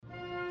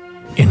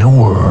In a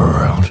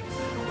world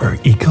where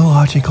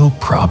ecological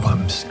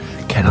problems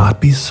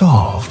cannot be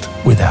solved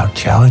without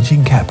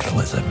challenging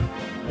capitalism,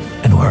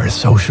 and where a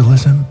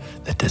socialism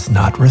that does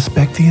not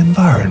respect the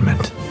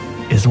environment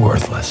is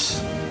worthless.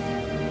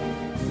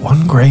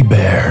 One gray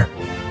bear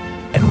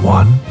and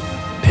one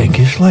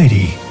pinkish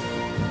lady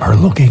are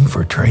looking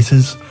for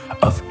traces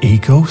of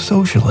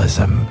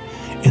eco-socialism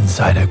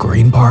inside a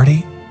Green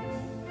Party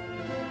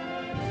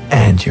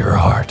and your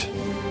heart.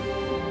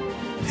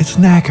 It's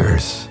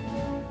Knackers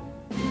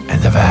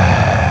and the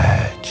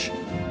Vag.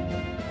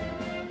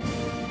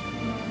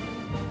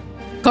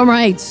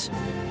 Comrades,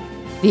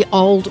 the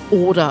old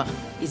order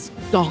is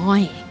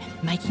dying,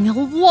 making a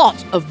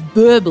lot of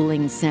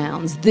burbling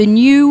sounds. The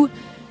new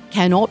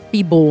cannot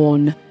be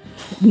born,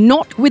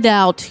 not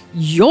without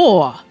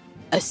your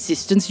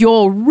assistance,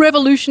 your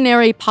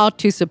revolutionary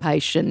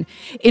participation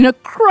in a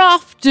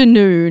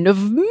crafternoon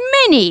of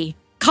many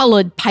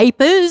coloured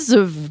papers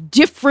of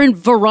different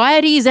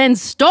varieties and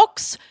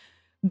stocks.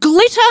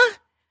 Glitter,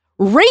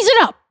 raise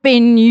it up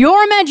in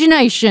your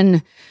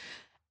imagination.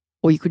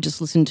 Or you could just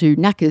listen to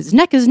Knackers,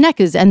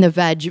 and the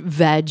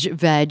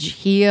Vag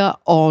here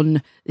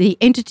on the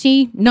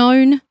entity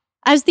known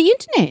as the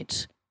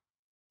internet.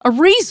 A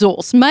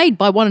resource made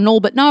by one and all,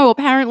 but no,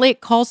 apparently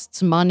it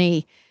costs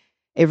money.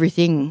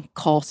 Everything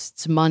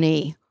costs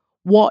money.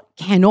 What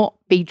cannot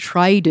be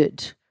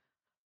traded?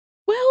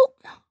 Well,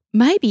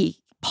 maybe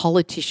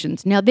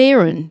politicians. Now,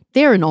 they're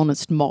an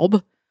honest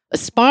mob.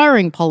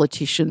 Aspiring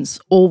politicians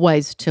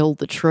always tell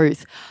the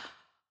truth.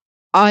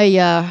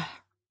 I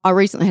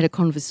recently had a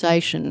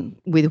conversation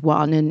with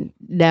one, and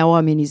now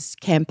I'm in his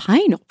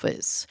campaign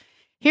office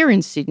here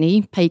in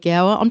Sydney, peak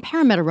hour on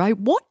Parramatta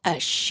Road. What a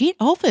shit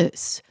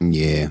office.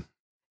 Yeah.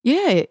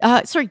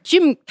 Yeah.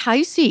 Jim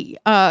Casey,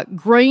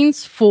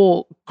 Greens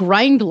for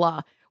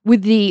Graindler,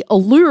 with the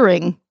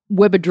alluring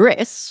web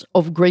address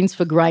of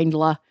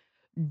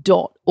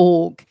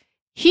greensforgraindler.org.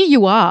 Here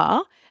you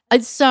are.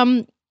 It's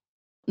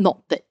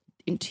not that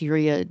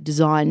interior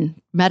design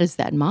matters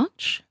that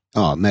much.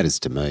 Oh, it matters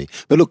to me.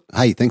 But look,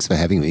 hey, thanks for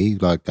having me.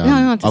 Like,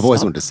 I've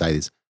always wanted to say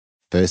this.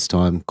 First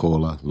time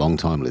caller, long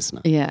time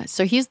listener. Yeah.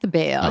 So here's the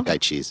bear. Okay,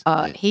 cheers.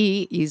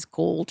 He is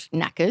called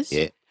Knackers.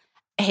 Yeah.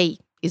 He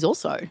is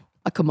also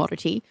a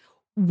commodity.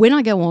 When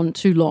I go on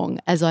too long,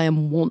 as I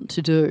am wont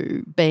to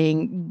do,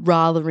 being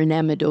rather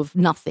enamoured of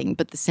nothing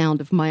but the sound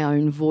of my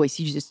own voice,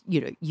 you just,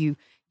 you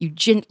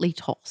gently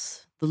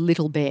toss the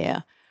little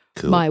bear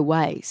my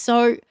way.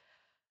 So,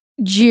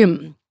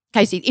 Jim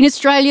Casey, in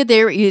Australia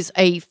there is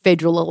a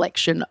federal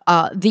election.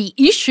 The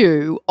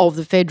issue of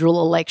the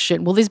federal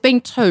election, well, there's been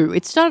two.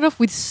 It started off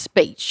with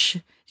speech.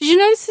 Did you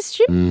notice this,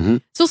 Jim? Mm-hmm.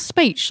 So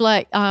speech,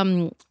 like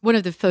one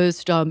of the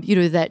first,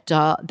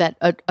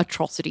 that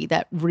atrocity,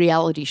 that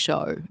reality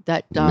show,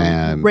 that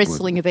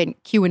wrestling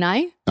event,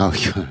 Q&A. Oh,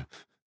 yeah.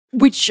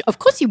 Which, of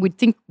course, you would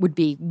think would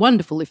be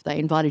wonderful if they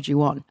invited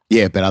you on.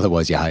 Yeah, but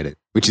otherwise you hate it,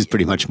 which is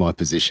pretty much my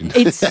position.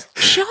 It's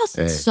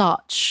just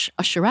such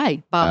a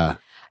charade. But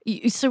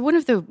so one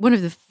of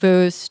the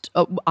first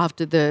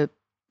after the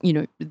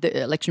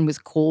election was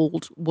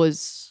called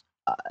was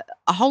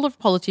a whole lot of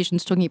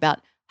politicians talking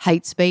about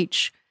hate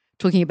speech,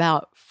 talking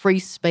about free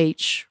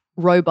speech,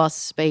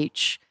 robust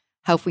speech,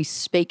 how if we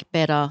speak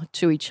better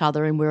to each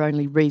other and we're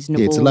only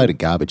reasonable. Yeah, it's a load of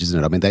garbage, isn't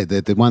it? I mean,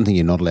 the one thing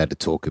you're not allowed to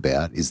talk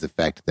about is the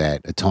fact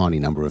that a tiny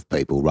number of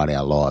people run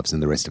our lives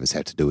and the rest of us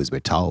have to do as we're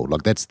told.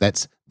 Like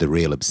that's the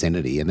real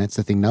obscenity, and that's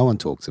the thing no one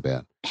talks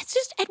about. It's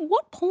just, at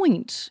what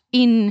point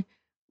in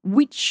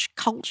which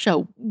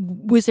culture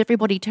was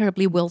everybody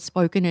terribly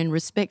well-spoken and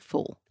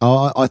respectful?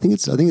 Oh, I think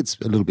it's a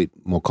little bit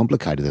more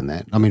complicated than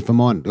that. I mean, for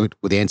mine, well,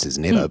 the answer is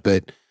never,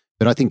 but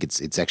I think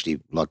it's actually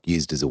like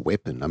used as a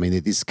weapon. I mean,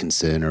 this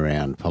concern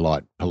around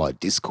polite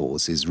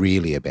discourse is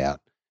really about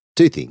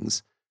two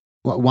things.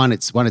 One,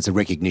 it's a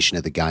recognition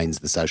of the gains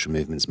the social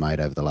movement's made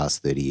over the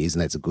last 30 years,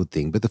 and that's a good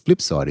thing. But the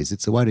flip side is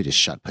it's a way to just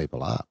shut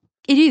people up.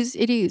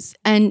 It is.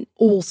 And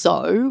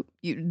also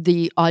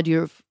the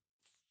idea of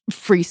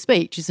free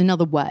speech is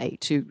another way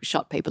to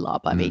shut people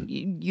up. I mean,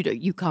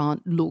 you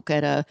can't look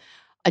at a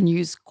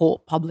News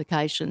Corp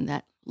publication,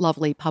 that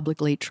lovely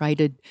publicly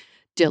traded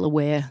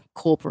Delaware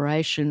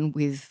corporation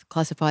with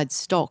classified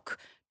stock,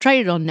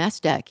 traded on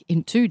NASDAQ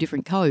in two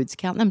different codes.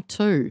 Count them,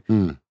 two.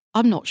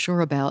 I'm not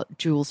sure about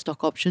dual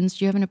stock options.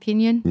 Do you have an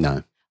opinion?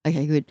 No.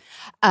 Okay, good.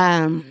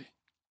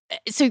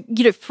 So,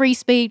 free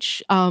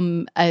speech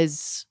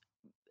as,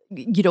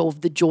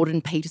 of the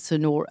Jordan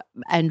Peterson or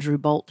Andrew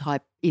Bolt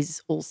type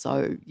is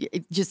also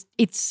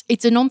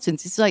it's a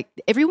nonsense. It's like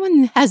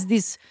everyone has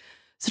this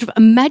sort of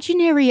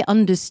imaginary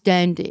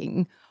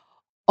understanding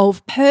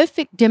of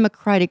perfect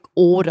democratic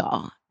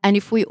order, and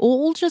if we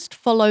all just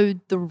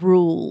followed the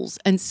rules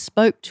and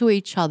spoke to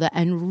each other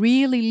and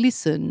really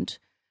listened,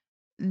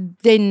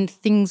 then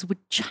things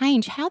would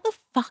change. How the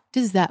fuck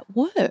does that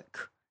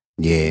work?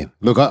 Yeah.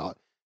 Look,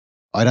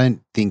 I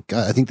don't think –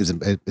 I think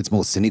it's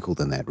more cynical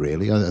than that,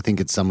 really. I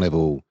think at some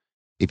level,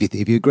 if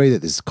you agree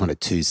that there's kind of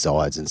two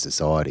sides in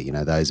society,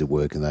 those who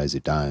work and those who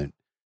don't,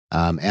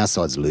 Our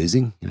side's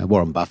losing.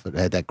 Warren Buffett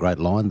had that great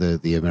line,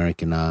 the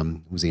American,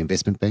 was the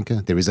investment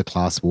banker, there is a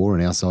class war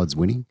and our side's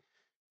winning.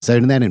 So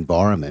in that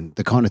environment,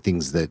 the kind of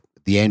things that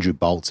the Andrew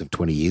Bolts of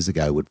 20 years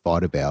ago would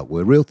fight about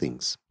were real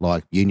things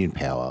like union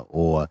power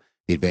or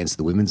the advance of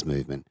the women's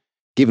movement.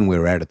 Given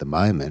where we're at the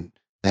moment,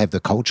 they have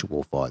the culture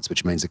war fights,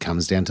 which means it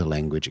comes down to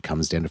language, it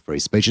comes down to free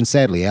speech. And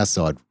sadly, our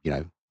side,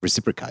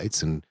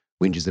 reciprocates and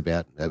whinges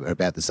about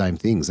the same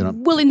things.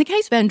 Well, in the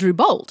case of Andrew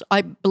Bolt,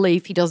 I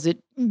believe he does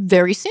it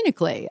very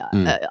cynically.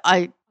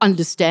 I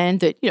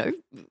understand that, now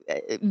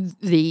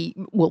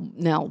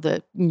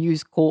the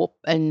News Corp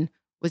and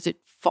was it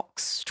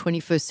Fox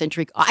 21st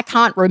Century? I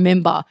can't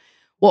remember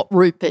what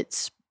Rupert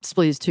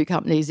split his two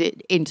companies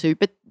into,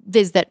 but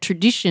there's that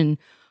tradition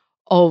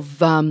of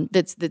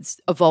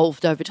that's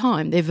evolved over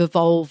time. They've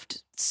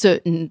evolved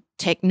certain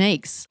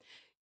techniques.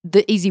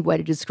 The easy way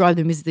to describe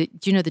them is do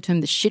you know the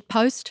term the shit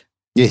post?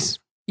 Yes.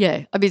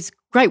 Yeah. I mean, it's a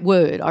great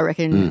word, I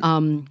reckon,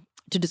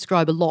 to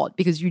describe a lot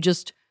because you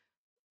just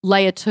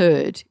lay a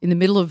turd in the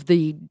middle of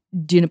the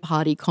dinner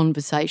party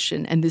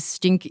conversation and the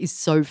stink is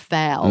so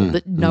foul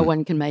that no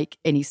one can make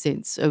any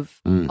sense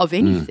of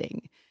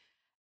anything.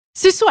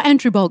 So I saw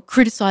Andrew Bolt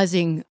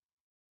criticising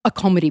a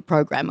comedy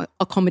program,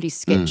 a comedy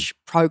sketch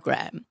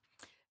program,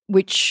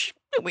 which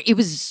it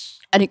was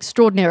an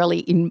extraordinarily,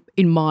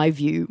 in my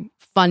view,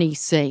 funny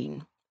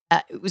scene.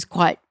 It was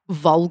quite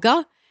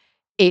vulgar.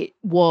 It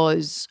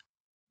was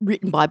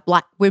written by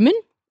black women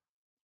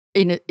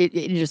in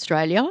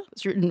Australia. It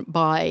was written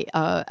by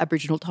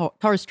Aboriginal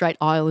Torres Strait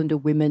Islander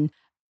women,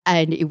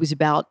 and it was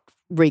about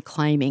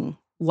reclaiming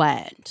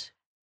land.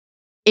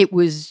 It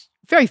was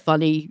very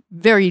funny,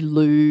 very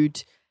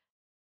lewd,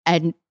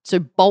 and so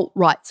Bolt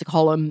writes a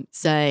column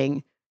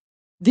saying,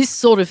 this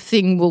sort of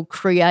thing will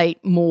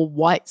create more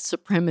white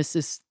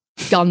supremacist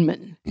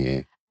gunmen.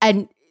 Yeah.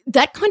 And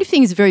that kind of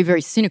thing is very,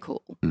 very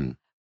cynical.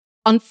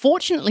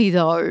 Unfortunately,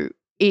 though,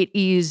 it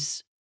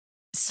is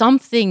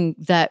something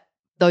that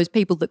those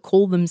people that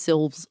call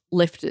themselves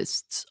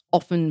leftists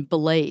often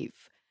believe,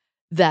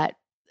 that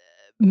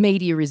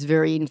media is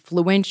very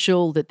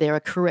influential, that there are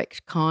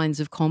correct kinds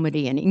of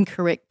comedy and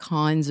incorrect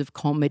kinds of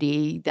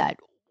comedy, that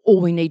all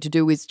we need to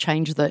do is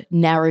change the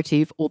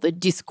narrative or the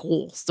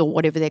discourse or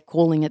whatever they're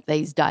calling it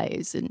these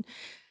days. And,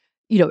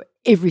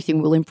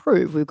 everything will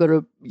improve. We've got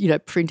to,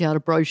 print out a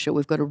brochure.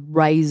 We've got to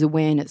raise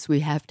awareness. We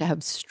have to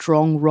have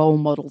strong role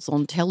models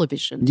on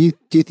television. Do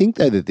you think,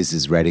 though, that this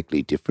is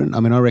radically different?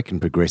 I mean, I reckon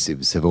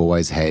progressives have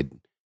always had,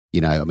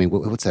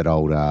 what's that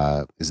old,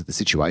 is it The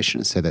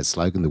Situation? So that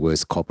slogan, the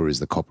worst copper is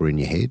the copper in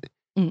your head?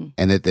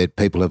 And that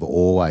people have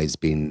always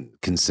been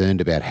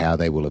concerned about how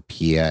they will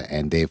appear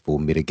and therefore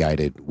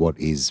mitigated what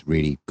is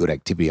really good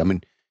activity. I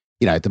mean,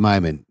 at the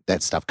moment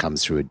that stuff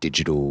comes through a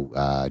digital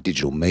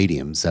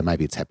medium, so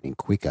maybe it's happening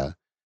quicker.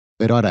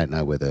 But I don't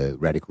know whether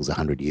radicals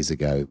 100 years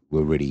ago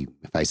were really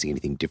facing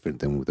anything different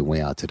than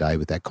we are today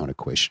with that kind of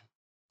question.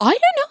 I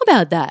don't know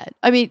about that.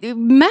 I mean,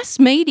 mass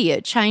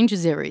media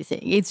changes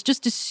everything. It's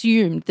just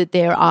assumed that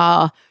there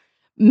are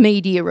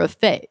media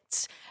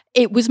effects.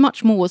 It was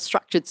much more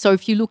structured. So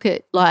if you look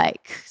at,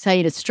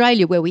 say in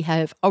Australia, where we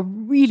have a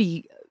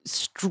really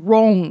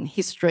strong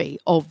history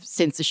of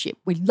censorship,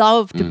 we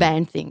love to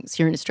ban things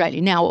here in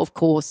Australia. Now, of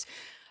course,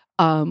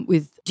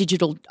 with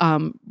digital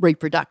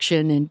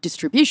reproduction and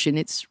distribution,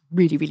 it's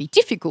really, really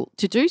difficult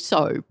to do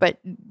so. But,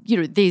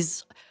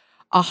 there's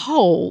a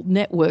whole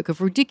network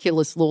of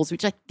ridiculous laws,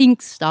 which I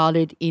think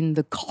started in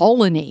the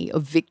colony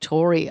of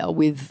Victoria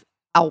with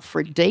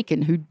Alfred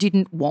Deakin, who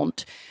didn't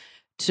want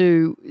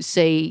to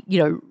see,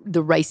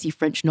 the racy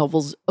French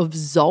novels of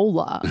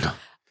Zola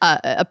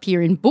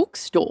appear in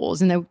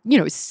bookstores, and they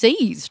were,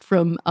 seized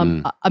from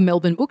a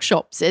Melbourne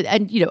bookshops.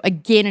 And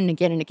again and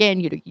again and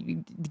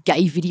again,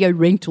 gay video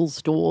rental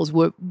stores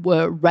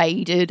were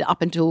raided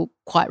up until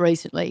quite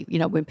recently,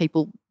 when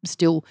people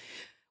still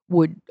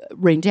would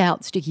rent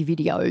out sticky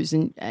videos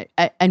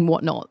and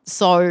whatnot.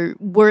 So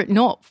were it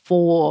not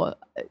for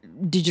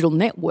digital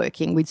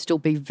networking, we'd still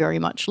be very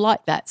much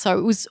like that. So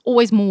it was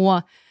always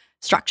more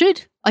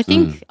structured, I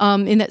think.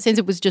 In that sense,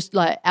 it was just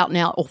like out and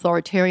out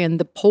authoritarian.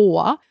 The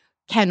poor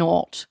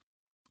cannot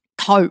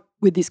cope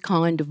with this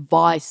kind of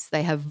vice.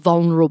 They have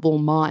vulnerable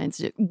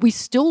minds. We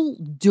still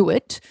do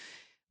it.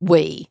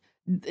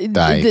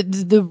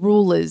 The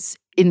rulers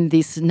in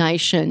this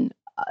nation,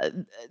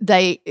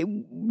 they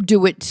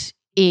do it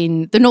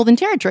in the Northern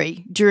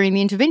Territory during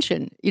the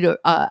intervention.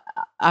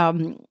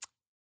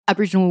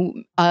 Aboriginal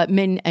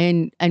men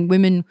and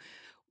women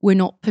were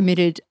not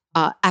permitted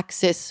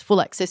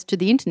full access to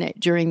the internet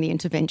during the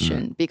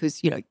intervention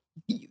because,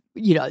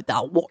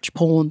 they'll watch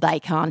porn, they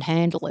can't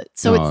handle it.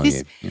 So it's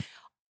this,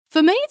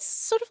 for me, it's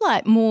sort of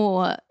like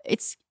more,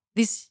 it's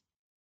this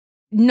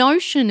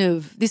notion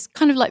of this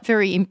kind of like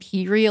very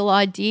imperial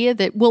idea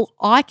that, well,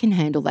 I can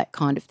handle that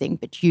kind of thing,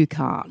 but you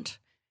can't.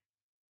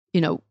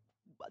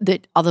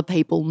 That other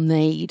people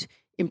need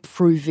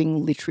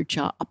improving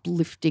literature,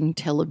 uplifting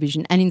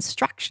television and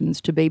instructions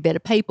to be better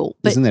people.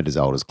 But isn't that as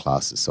old as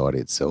class society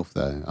itself,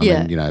 though? I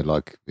mean,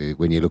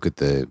 when you look at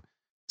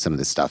some of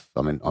the stuff,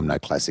 I mean, I'm no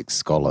classics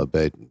scholar,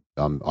 but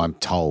I'm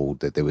told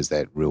that there was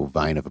that real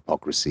vein of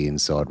hypocrisy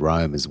inside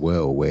Rome as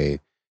well, where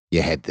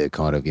you had the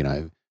kind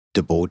of,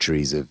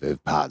 debaucheries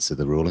of parts of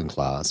the ruling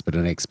class, but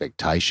an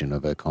expectation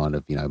of a kind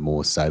of,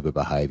 more sober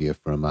behaviour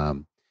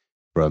from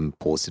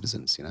poor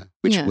citizens,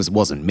 which Yeah.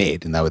 wasn't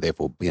met, and they were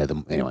therefore,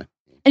 anyway.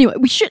 Anyway,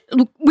 we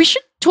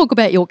should talk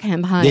about your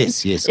campaign.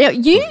 Yes. Now,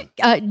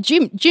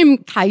 Jim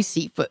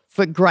Casey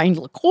for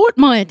Grayndler caught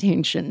my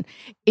attention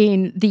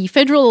in the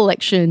federal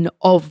election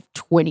of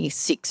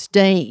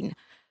 2016.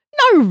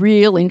 No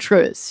real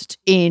interest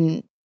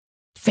in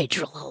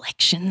federal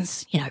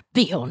elections.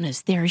 Be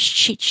honest, they're a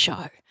shit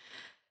show.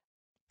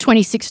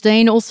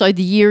 2016, also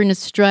the year in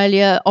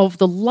Australia of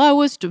the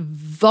lowest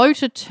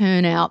voter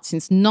turnout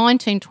since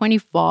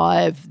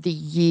 1925, the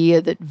year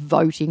that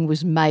voting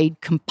was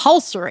made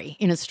compulsory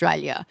in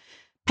Australia.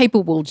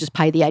 People will just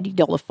pay the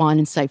 $80 fine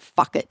and say,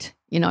 fuck it.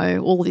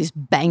 All this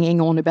banging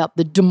on about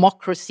the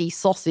democracy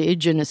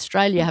sausage and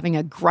Australia having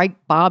a great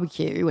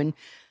barbecue. And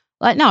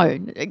no,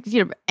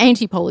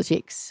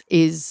 anti-politics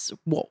is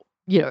what,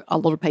 a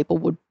lot of people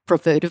would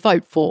prefer to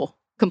vote for.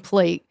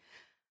 Complete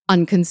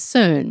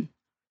unconcern.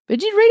 But I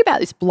did read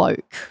about this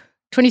bloke,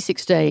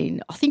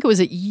 2016, I think it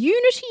was at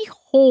Unity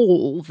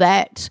Hall,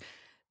 that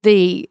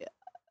the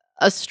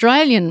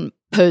Australian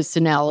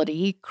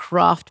personality,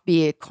 craft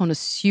beer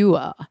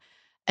connoisseur,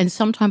 and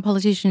sometime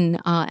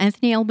politician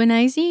Anthony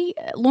Albanese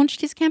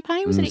launched his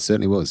campaign. Was It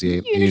certainly was,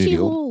 yeah. Unity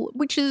Hall,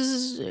 which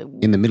is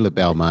in the middle of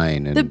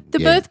Balmain. And the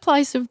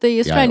birthplace of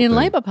the Australian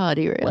Labor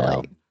Party, really.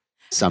 Well,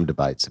 some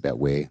debates about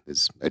where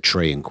there's a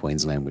tree in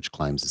Queensland which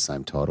claims the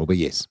same title, but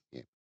yes.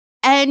 Yeah.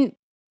 And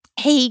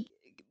he,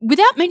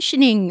 without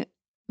mentioning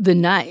the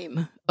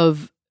name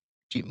of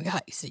Jim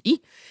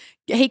Casey,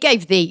 he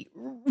gave the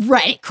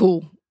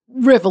radical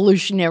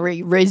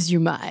revolutionary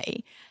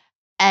resume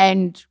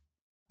and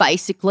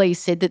basically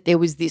said that there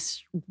was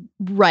this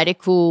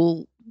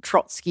radical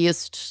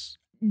Trotskyist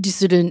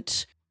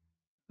dissident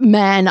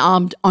man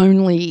armed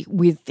only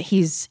with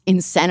his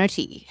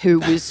insanity who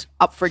was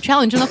up for a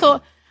challenge. And I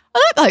thought,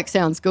 that bloke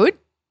sounds good.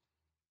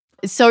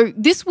 So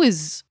this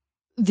was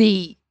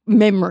the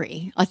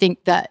memory. I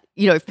think that,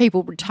 if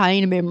people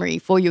retain a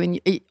memory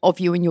of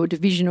you in your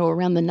division or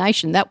around the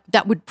nation,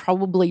 that would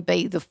probably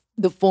be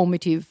the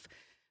formative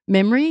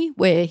memory,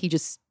 where he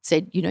just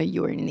said,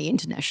 you were in the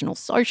International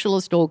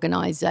Socialist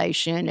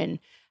Organisation and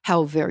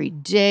how very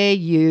dare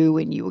you,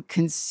 and you were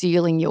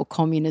concealing your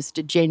communist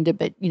agenda,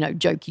 but,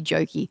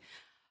 jokey,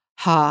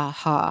 ha,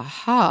 ha,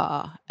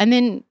 ha. And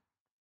then,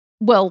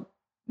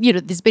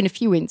 there's been a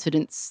few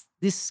incidents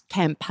this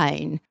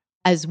campaign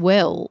as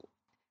well.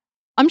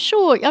 I'm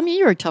sure,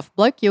 you're a tough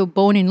bloke. You were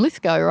born in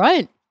Lithgow,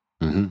 right?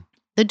 Mm-hmm.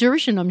 The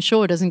derision, I'm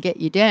sure, doesn't get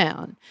you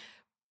down.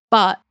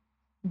 But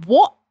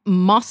what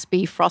must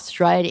be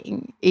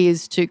frustrating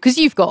is because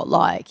you've got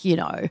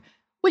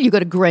you've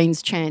got a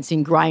Greens chance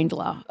in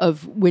Grayndler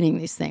of winning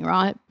this thing,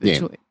 right?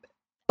 Yeah.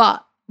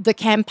 But the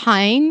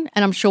campaign,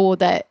 and I'm sure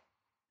that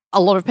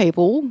a lot of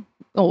people,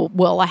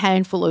 a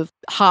handful of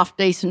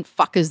half-decent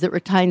fuckers that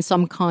retain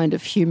some kind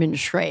of human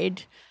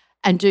shred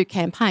and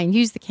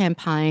use the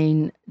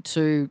campaign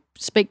to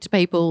speak to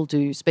people,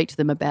 to speak to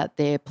them about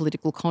their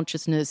political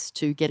consciousness,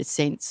 to get a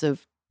sense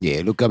of...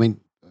 Yeah, look,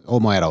 all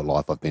my adult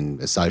life I've been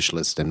a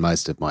socialist, and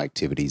most of my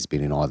activity's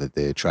been in either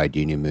the trade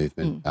union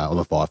movement. I'm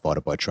a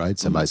firefighter by trade,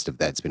 so most of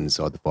that's been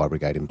inside the Fire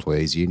Brigade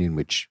Employees Union,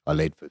 which I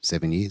led for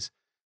 7 years,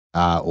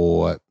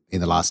 or in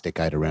the last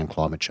decade around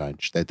climate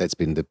change. That's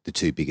been the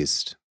two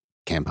biggest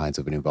campaigns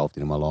I've been involved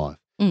in my life.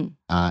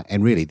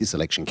 And really this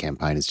election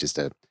campaign is just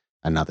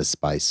another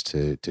space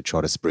to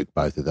try to spruik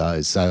both of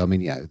those. So,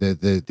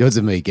 the odds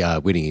of me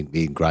winning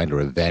in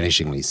Grayndler are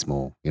vanishingly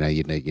small.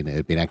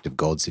 It'd be an act of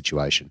God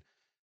situation.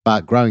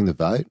 But growing the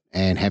vote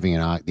and having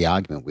the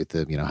argument with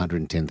the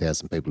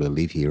 110,000 people who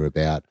live here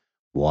about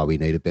why we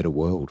need a better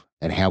world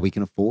and how we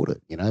can afford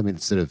it.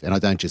 And I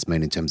don't just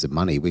mean in terms of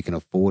money. We can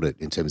afford it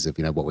in terms of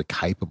what we're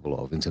capable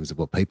of, in terms of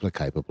what people are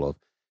capable of.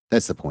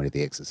 That's the point of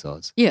the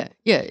exercise. Yeah,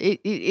 it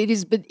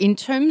is. But in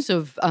terms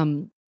of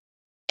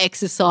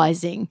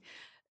exercising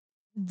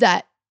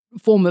that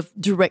form of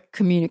direct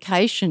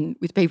communication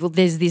with people,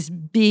 there's this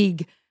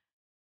big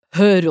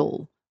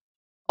hurdle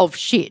of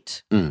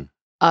shit.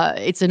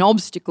 It's an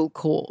obstacle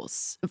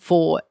course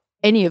for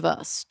any of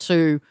us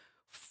to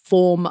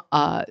form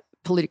a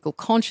political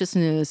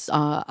consciousness,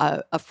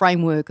 a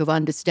framework of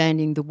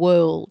understanding the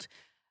world.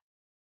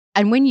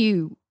 And when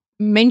you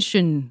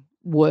mention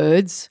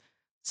words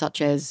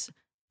such as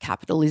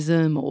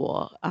capitalism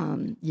or,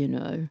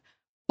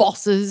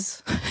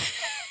 bosses.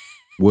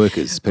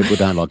 Workers. People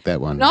don't like that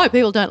one. No,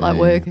 people don't like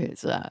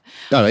workers.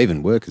 No,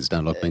 even workers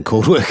don't like being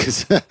called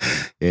workers.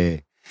 Yeah.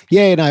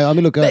 Yeah, no,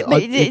 look.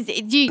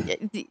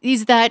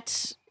 Is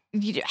that,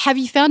 have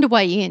you found a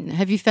way in?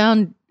 Have you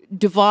found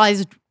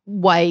devised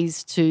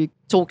ways to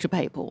talk to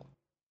people?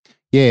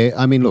 Yeah,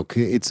 look,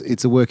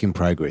 it's a work in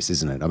progress,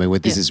 isn't it?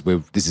 This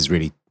is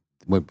really,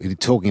 we're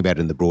talking about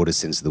it in the broader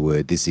sense of the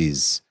word. This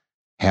is,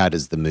 how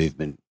does the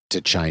movement to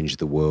change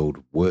the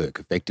world work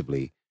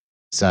effectively?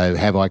 So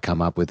have I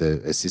come up with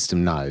a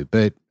system? No,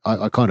 but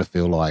I kind of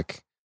feel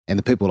like And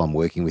the people I'm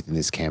working with in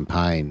this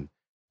campaign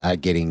are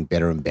getting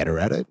better and better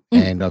at it.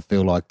 And I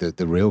feel like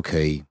the real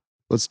key,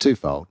 well, it's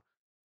twofold.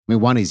 I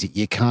mean, one is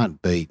you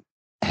can't beat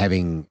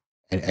having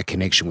a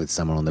connection with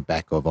someone on the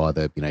back of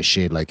either,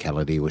 shared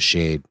locality or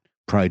shared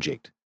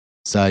project.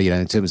 So,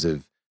 in terms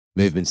of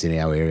movements in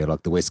our area,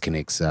 like the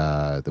WestConnex,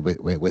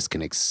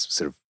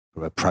 sort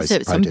of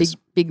protest. Some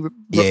big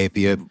if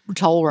you're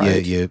toll road. Yeah,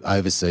 you're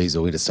overseas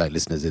or interstate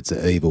listeners, it's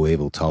an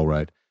evil toll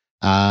road.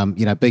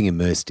 Being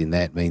immersed in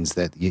that means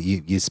that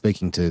you're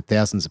speaking to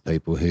thousands of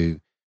people who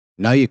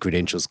know your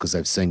credentials because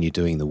they've seen you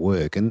doing the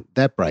work, and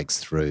that breaks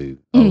through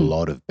a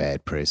lot of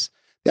bad press.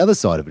 The other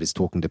side of it is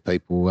talking to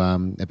people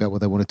about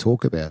what they want to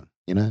talk about,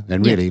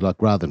 and really,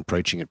 like, rather than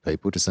preaching at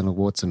people, just saying, well,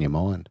 what's on your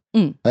mind?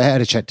 I had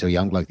a chat to a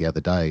young bloke the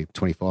other day,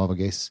 25, I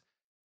guess,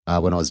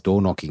 when I was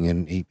door knocking,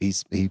 and he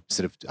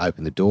sort of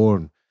opened the door,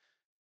 and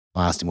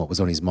I asked him what was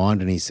on his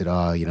mind, and he said,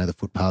 the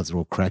footpaths are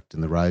all cracked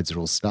and the roads are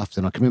all stuffed.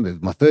 And I can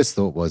remember my first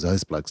thought was,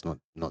 this bloke's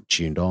not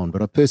tuned on,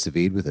 but I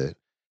persevered with it.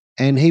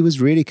 And he was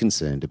really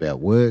concerned about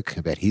work,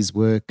 about his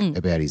work,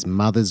 about his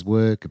mother's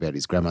work, about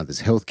his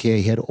grandmother's healthcare.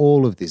 He had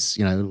all of this,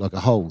 like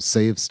a whole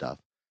sea of stuff.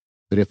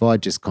 But if I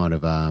just kind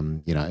of,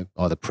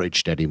 either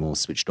preached at him or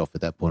switched off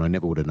at that point, I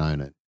never would have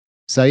known it.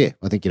 So, yeah,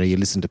 I think, you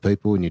listen to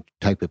people and you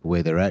take people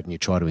where they're at and you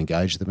try to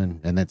engage them,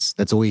 and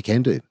that's all you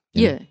can do.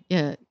 Yeah.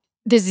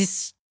 There's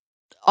this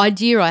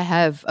idea I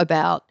have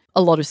about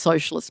a lot of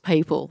socialist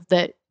people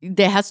that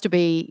there has to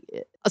be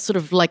a sort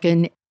of like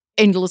an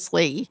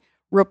endlessly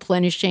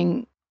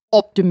replenishing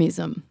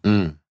optimism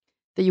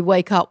that you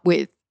wake up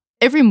with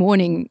every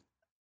morning.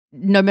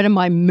 No matter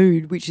my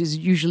mood, which is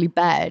usually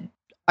bad,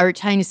 I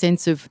retain a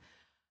sense of,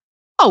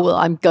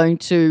 I'm going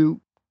to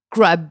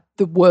grab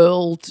the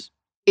world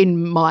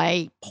in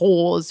my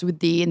paws with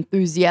the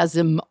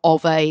enthusiasm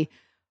of a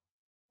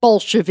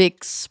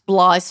Bolshevik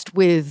spliced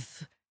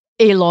with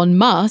Elon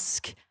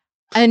Musk,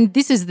 and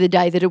this is the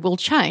day that it will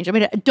change. I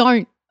mean, I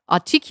don't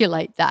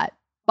articulate that,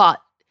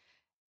 but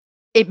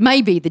it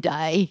may be the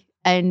day.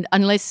 And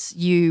unless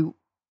you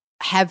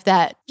have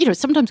that,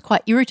 sometimes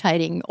quite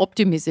irritating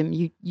optimism,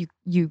 you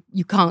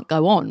can't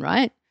go on,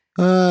 right?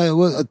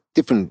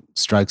 Different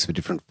strokes for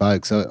different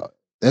folks. So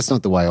that's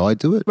not the way I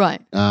do it.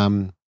 Right.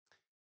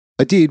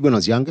 I did when I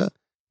was younger,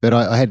 but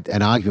I had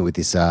an argument with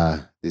this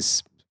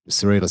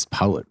surrealist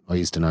poet I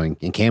used to know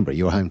in Canberra,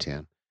 your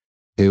hometown,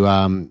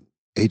 who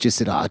he just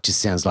said, it just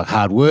sounds like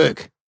hard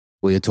work.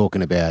 Well, you're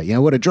talking about,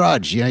 what a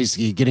drudge.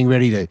 You're getting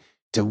ready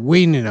to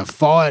win in a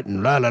fight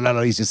and la la la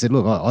la. He just said,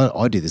 look,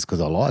 I do this because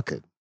I like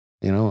it.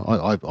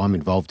 I'm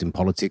involved in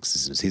politics.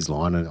 This is his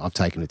line, and I've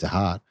taken it to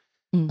heart.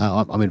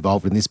 I'm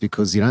involved in this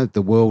because,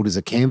 the world is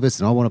a canvas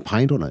and I want to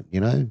paint on it,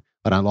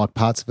 I don't like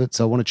parts of it,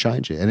 so I want to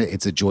change it. And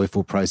it's a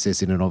joyful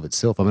process in and of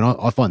itself. I mean,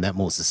 I find that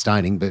more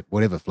sustaining, but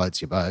whatever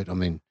floats your boat, I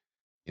mean,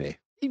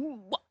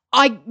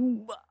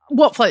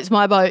 What floats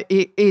my boat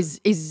is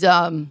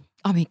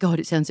God,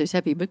 it sounds so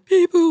sappy, but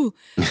people,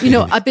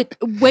 I bet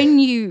when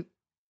you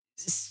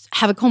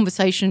have a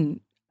conversation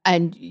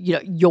and,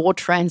 you're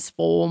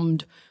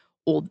transformed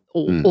or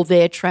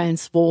they're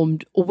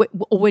transformed, or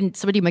when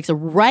somebody makes a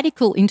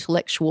radical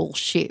intellectual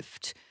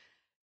shift,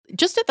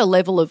 just at the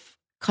level of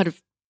kind of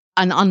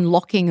an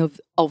unlocking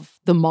of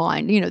the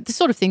mind, the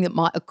sort of thing that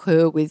might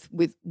occur with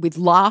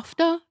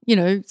laughter,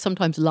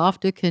 sometimes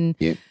laughter can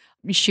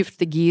shift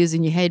the gears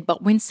in your head.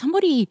 But when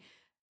somebody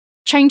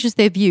changes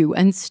their view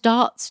and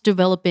starts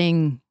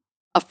developing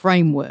a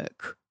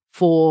framework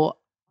for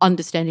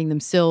understanding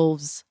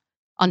themselves,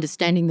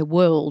 understanding the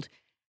world,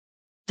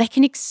 they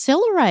can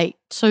accelerate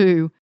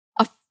to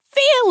a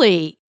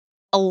fairly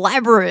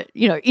elaborate,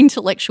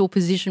 intellectual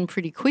position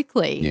pretty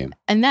quickly. Yeah.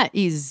 And that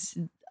is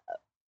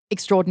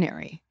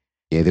extraordinary.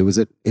 Yeah, there was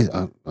I'm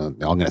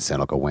going to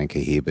sound like a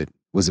wanker here, but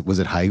was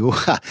it Hegel?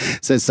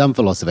 So some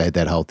philosopher had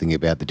that whole thing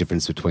about the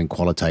difference between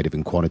qualitative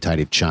and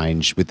quantitative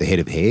change with the head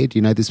of hair. Do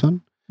you know this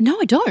one? No,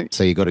 I don't.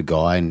 So you got a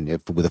guy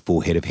with a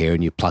full head of hair,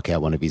 and you pluck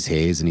out one of his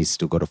hairs and he's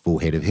still got a full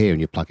head of hair,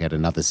 and you pluck out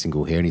another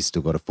single hair and he's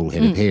still got a full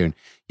head of hair, and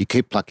you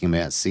keep plucking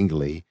them out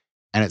singly,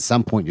 and at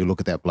some point you look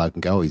at that bloke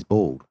and go, oh, he's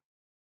bald.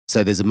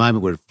 So there's a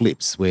moment where it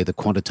flips, where the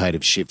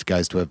quantitative shift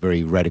goes to a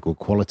very radical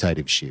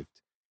qualitative shift.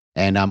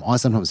 And I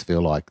sometimes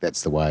feel like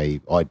that's the way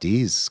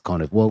ideas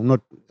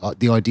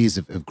the ideas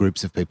of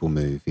groups of people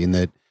move, in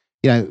that,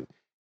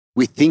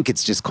 we think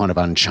it's just kind of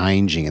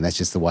unchanging and that's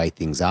just the way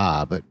things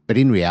are. But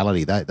in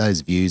reality,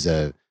 those views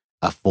are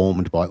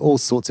formed by all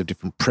sorts of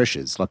different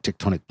pressures, like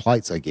tectonic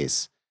plates, I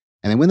guess.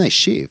 And then when they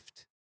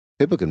shift,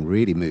 people can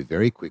really move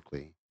very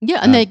quickly.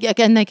 Yeah, and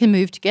they can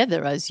move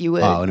together, as you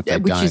were. Oh, and if they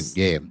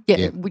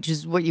don't, which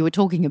is what you were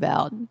talking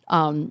about.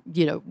 When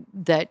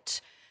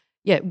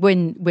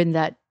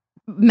that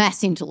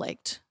mass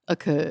intellect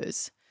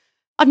occurs.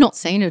 I've not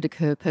seen it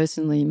occur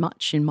personally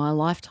much in my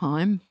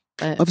lifetime.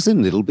 I've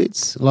seen little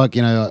bits. Like,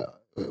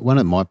 one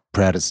of my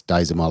proudest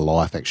days of my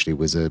life actually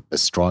was a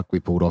strike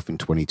we pulled off in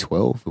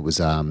 2012. It was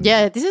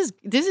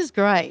this is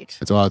great.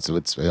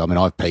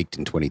 I peaked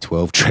in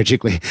 2012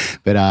 tragically,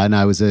 but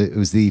no, it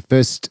was the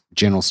first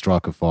general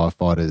strike of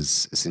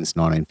firefighters since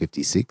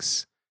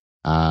 1956.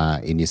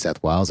 in New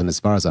South Wales. And as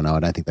far as I know, I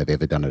don't think they've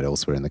ever done it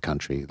elsewhere in the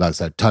country. Like,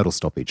 so total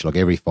stoppage. Like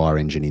every fire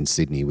engine in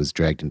Sydney was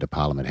dragged into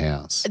Parliament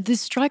House. The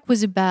strike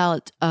was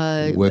about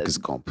Workers'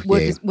 comp.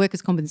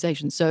 workers'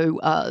 compensation. So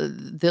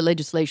the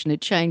legislation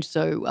had changed.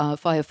 So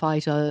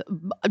firefighter,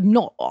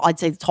 not I'd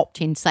say the top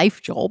 10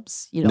 safe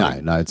jobs.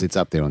 No, it's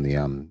up there on the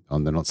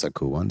not so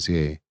cool ones.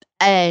 Yeah,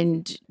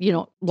 and you're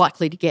not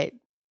likely to get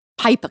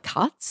paper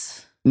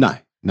cuts. No.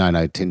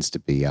 It tends to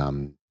be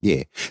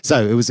yeah.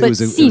 So it was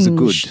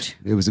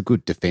a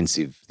good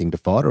defensive thing to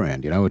fight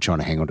around. We're trying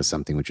to hang on to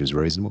something which was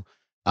reasonable.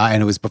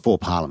 And it was before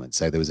Parliament,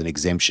 so there was an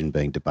exemption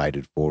being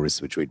debated for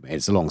us, which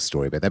it's a long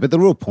story about that. But the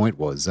real point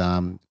was,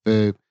 got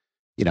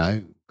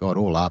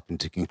all up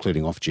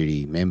including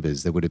off-duty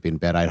members, there would have been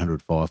about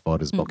 800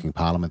 firefighters blocking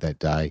Parliament that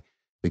day.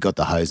 We got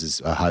a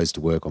hose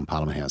to work on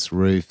Parliament House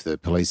roof. The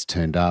police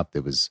turned up.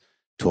 There was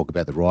talk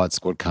about the riot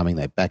squad coming.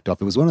 They backed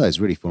off. It was one of those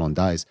really full-on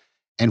days.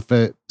 And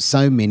for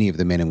so many of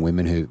the men and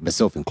women, who,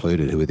 myself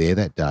included, who were there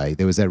that day,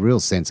 there was that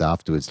real sense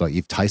afterwards, like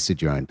you've tasted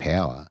your own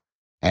power,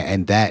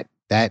 and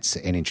that's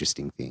an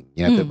interesting thing,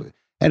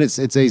 and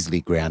it's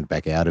easily ground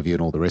back out of you,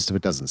 and all the rest of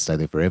it doesn't stay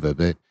there forever.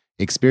 But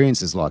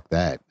experiences like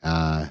that,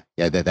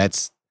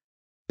 that's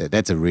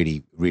a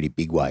really, really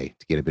big way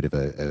to get a bit of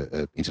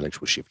a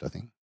intellectual shift, I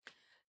think.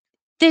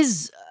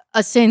 There's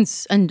a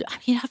sense, and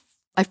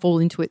I fall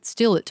into it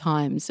still at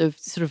times, of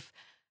sort of,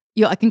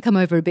 I can come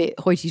over a bit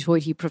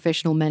hoity-toity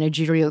professional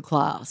managerial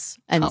class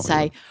and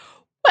say,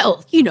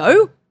 well,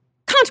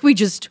 can't we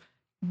just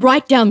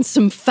write down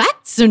some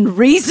facts and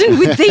reason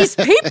with these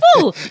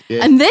people?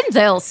 Yeah. And then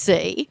they'll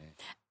see.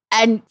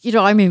 And,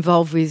 I'm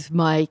involved with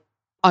my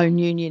own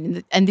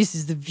union, and this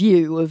is the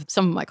view of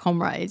some of my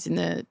comrades in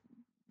the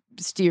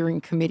steering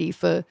committee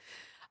for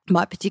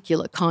my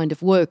particular kind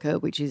of worker,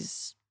 which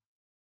is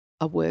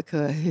a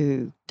worker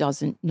who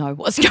doesn't know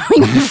what's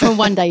going on from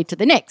one day to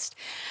the next.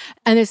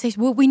 And they say,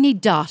 well, we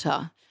need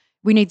data.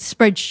 We need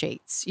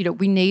spreadsheets.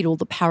 We need all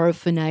the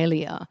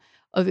paraphernalia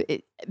of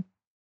it.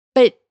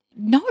 But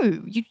no,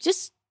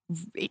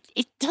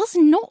 it does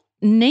not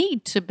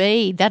need to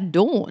be that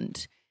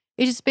adorned.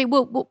 It just be,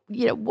 what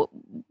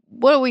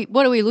are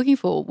we looking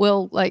for?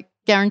 Well, like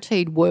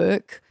guaranteed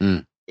work,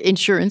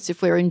 insurance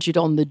if we're injured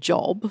on the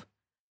job,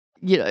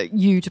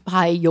 you to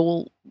pay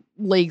your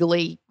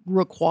legally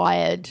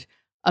required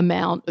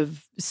amount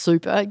of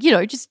super,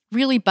 just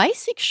really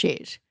basic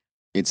shit.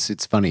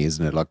 It's funny,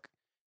 isn't it? Like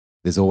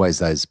there's always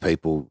those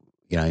people,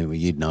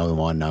 you'd know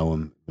them, I know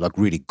them, like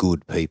really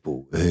good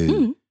people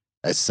who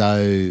are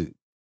so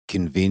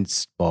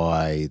convinced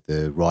by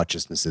the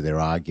righteousness of their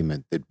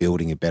argument that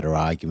building a better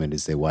argument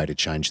is their way to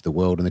change the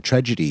world. And the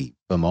tragedy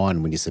for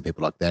mine when you see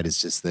people like that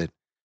is just that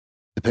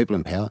the people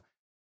in power,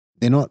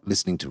 they're not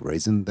listening to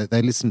reason,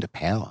 they listen to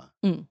power.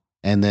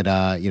 And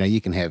that you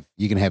can have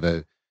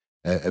a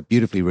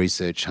beautifully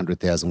researched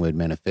 100,000-word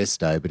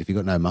manifesto, but if you've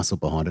got no muscle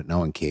behind it, no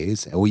one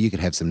cares. Or you could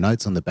have some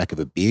notes on the back of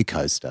a beer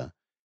coaster,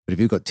 but if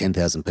you've got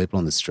 10,000 people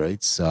on the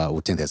streets,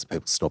 or 10,000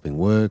 people stopping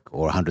work,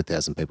 or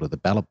 100,000 people at the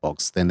ballot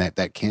box, then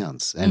that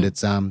counts. And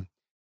it's a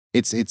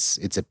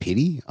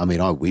pity. I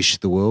mean, I wish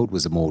the world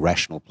was a more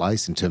rational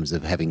place in terms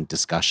of having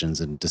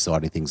discussions and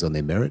deciding things on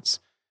their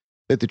merits.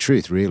 But the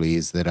truth really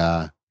is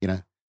that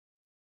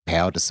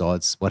power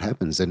decides what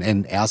happens,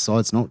 and our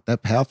side's not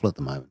that powerful at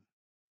the moment.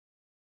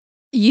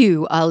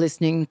 You are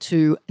listening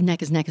to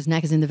Knackers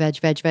in the Vag.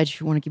 If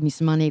you want to give me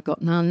some money, I've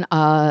got none.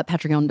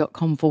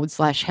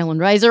 Patreon.com/Helen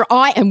Razor.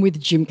 I am with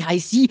Jim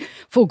Casey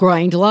for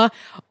Graindler.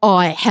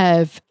 I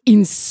have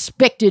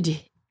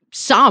inspected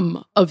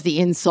some of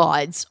the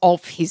insides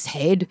of his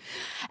head,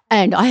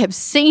 and I have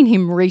seen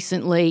him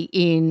recently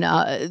in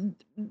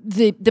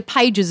the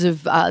pages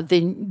of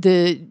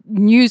the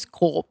News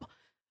Corp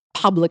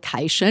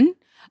publication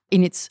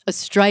in its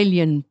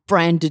Australian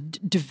branded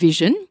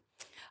division.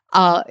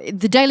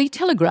 The Daily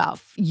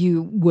Telegraph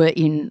you were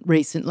in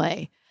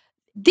recently.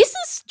 This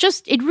is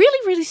just, it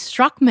really, really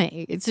struck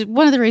me. It's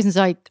one of the reasons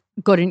I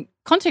got in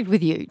contact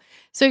with you.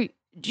 So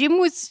Jim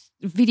was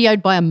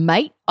videoed by a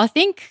mate, I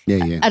think,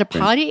 at a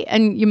party,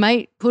 and your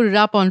mate put it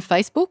up on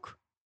Facebook,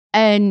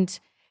 and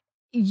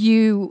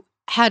you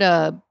had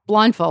a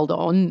blindfold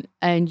on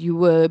and you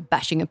were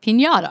bashing a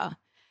piñata.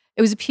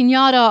 It was a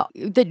piñata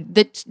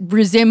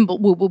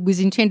that was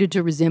intended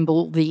to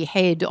resemble the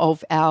head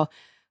of our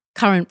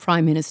current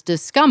Prime Minister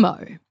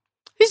Scummo,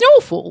 who's an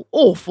awful,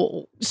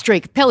 awful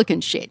streak of pelican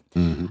shit.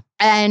 Mm-hmm.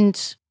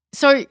 And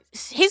so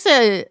he's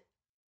a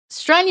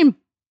Australian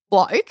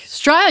bloke,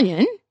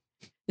 Australian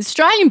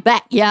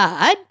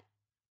backyard,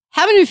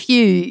 having a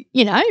few,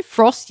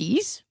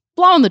 frosties,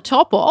 blowing the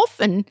top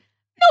off and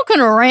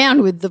knocking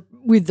around with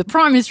the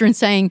Prime Minister and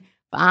saying,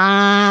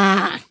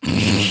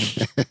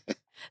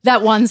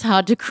 that one's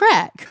hard to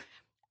crack.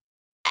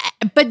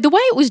 But the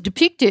way it was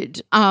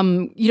depicted,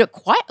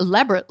 quite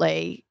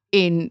elaborately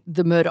in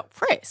the Murdoch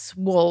press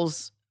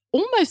was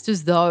almost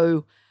as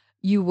though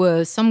you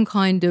were some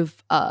kind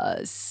of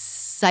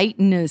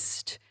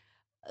Satanist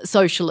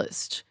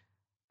socialist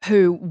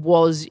who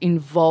was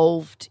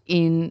involved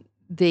in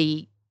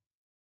the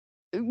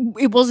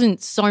it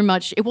wasn't so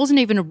much, it wasn't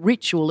even a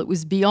ritual. It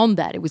was beyond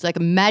that. It was like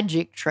a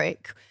magic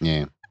trick.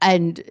 Yeah.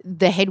 And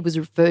the head was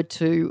referred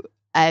to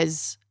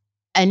as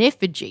an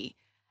effigy.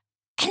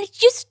 And it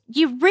just,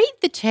 you read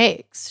the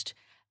text,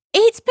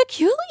 it's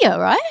peculiar,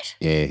 right?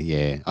 Yeah,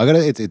 yeah. I got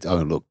it. Oh,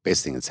 look,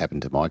 best thing that's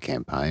happened to my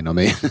campaign. I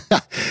mean,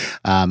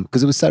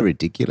 because it was so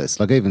ridiculous.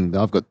 Like even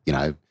I've got,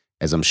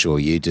 as I'm sure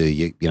you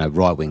do,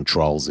 right wing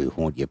trolls who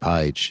haunt your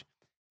page,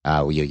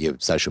 or your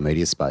social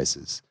media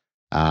spaces.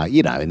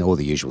 And all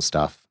the usual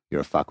stuff.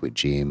 You're a fuckwit,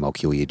 Jim. I'll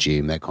kill you,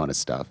 Jim. That kind of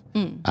stuff.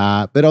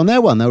 But on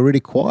that one, they were really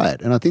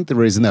quiet, and I think the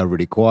reason they were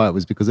really quiet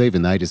was because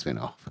even they just went,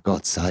 "Oh, for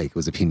God's sake, it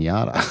was a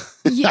pinata."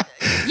 yeah.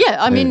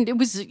 I mean, it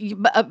was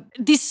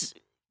this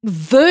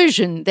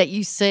version that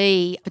you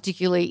see,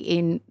 particularly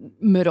in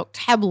Murdoch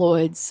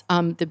tabloids,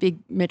 the big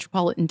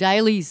metropolitan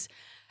dailies.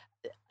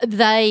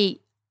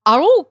 They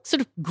are all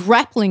sort of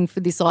grappling for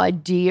this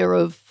idea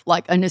of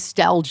like a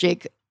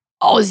nostalgic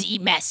Aussie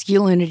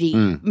masculinity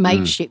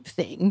mateship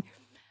thing.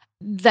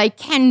 They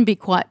can be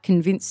quite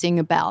convincing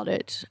about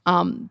it,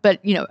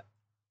 but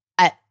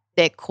at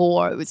their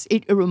core,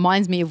 it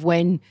reminds me of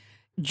when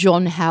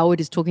John Howard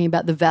is talking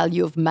about the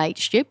value of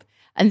mateship,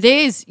 and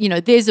there's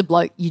a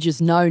bloke you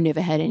just know never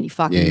had any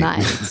fucking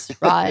mates,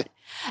 right?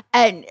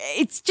 And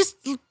it's just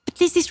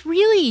there's this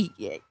really,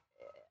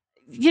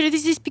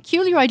 there's this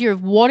peculiar idea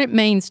of what it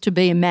means to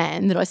be a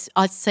man that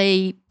I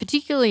see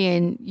particularly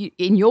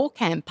in your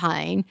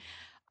campaign.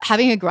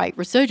 Having a great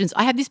resurgence.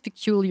 I have this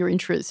peculiar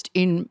interest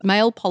in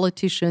male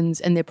politicians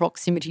and their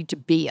proximity to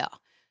beer.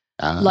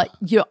 I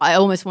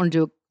almost want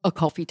to do a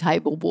coffee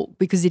table book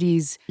because it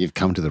is. You've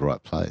come to the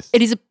right place.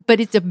 It is, but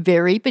it's a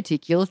very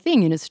particular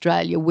thing in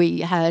Australia.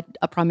 We had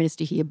a Prime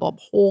Minister here, Bob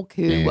Hawke,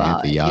 who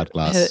the yard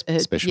glass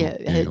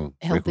special.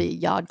 Held the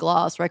yard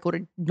glass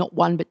record, not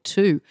one but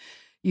two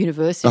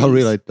universities. Oh,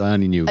 really? I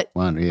only knew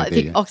one. Yeah, I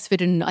think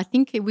Oxford, and I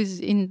think it was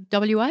in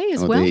WA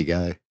as well. There you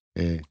go.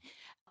 Yeah.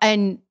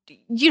 And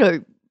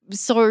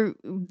so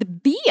the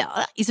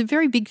beer is a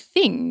very big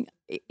thing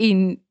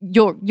in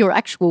your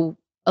actual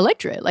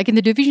electorate. Like in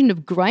the division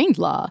of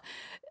Grayndler,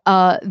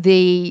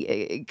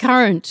 the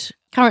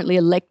currently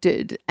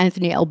elected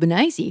Anthony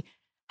Albanese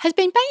has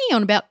been banging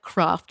on about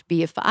craft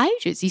beer for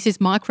ages. He says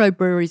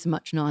microbreweries are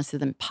much nicer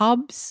than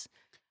pubs.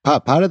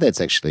 Part of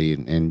that's actually,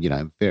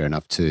 and fair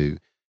enough too.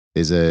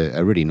 There's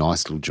a really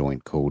nice little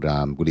joint called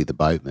Willie the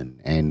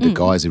Boatman, and the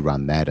guys who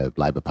run that are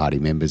Labor Party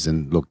members.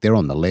 And look, they're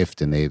on the left,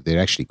 and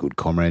they're actually good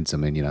comrades. I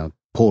mean,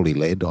 poorly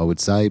led, I would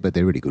say, but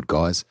they're really good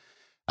guys.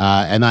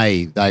 And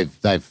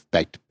they've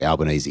backed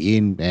Albanese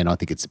in, and I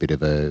think it's a bit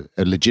of a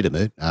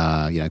legitimate,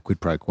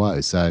 quid pro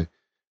quo. So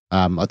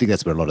I think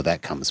that's where a lot of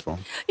that comes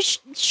from.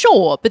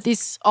 Sure, but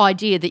this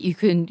idea that you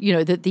can,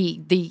 that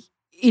the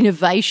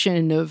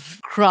innovation of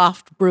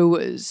craft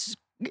brewers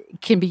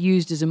can be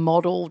used as a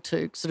model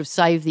to sort of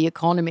save the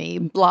economy,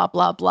 blah,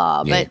 blah,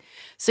 blah. Yeah. But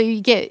so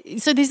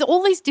there's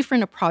all these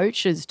different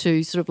approaches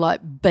to sort of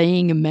like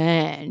being a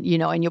man,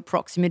 and your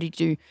proximity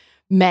to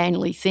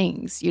manly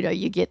things.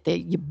 You get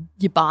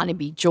your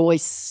Barnaby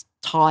Joyce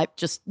type,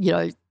 just,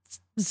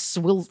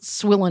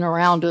 swilling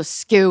around a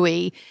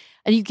skewy,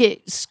 and you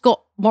get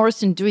Scott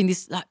Morrison doing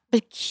this like,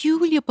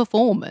 peculiar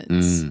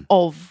performance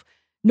of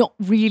not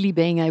really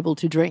being able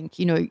to drink.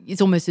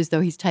 It's almost as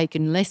though he's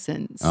taken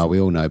lessons. Oh,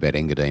 we all know about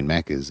Engadine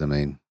Macca's,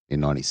 in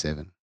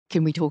 97.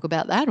 Can we talk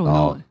about that or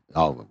not?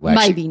 Oh, well,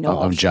 maybe actually,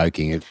 not. I'm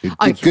joking.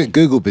 Okay.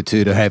 Google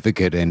Batuta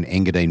Advocate and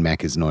Engadine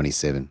Macca's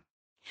 97.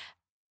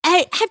 Have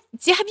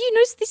you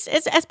noticed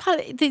this as part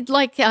of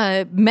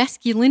the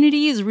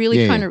masculinity is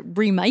really trying to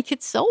remake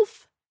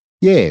itself?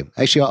 Yeah,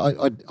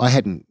 actually, I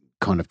hadn't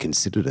kind of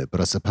considered it,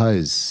 but I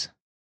suppose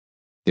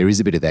there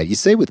is a bit of that. You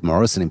see with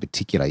Morrison in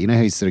particular,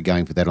 how he's sort of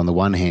going for that on the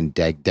one hand,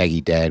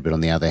 daggy dad, but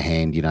on the other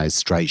hand,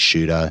 straight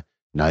shooter,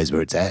 knows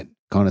where it's at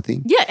kind of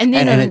thing. Yeah, and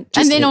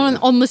then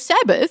on the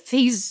Sabbath,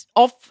 he's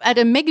off at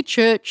a mega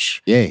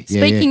church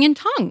speaking in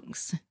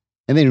tongues.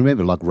 And then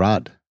remember, like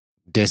Rudd,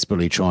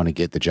 desperately trying to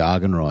get the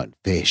jargon right,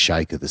 fair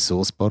shake of the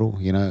sauce bottle,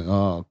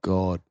 oh,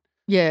 God.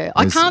 Yeah,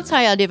 I can't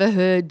say I'd ever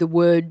heard the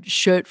word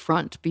shirt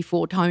front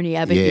before Tony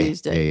Abbott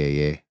used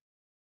it.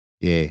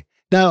 Yeah.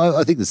 No,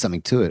 I think there's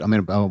something to it. I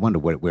mean, I wonder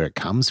where it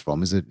comes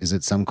from. Is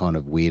it some kind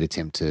of weird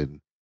attempt to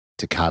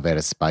carve out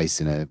a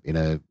space in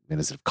a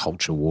sort of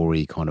culture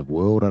war-y kind of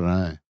world? I don't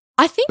know.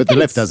 I think, but the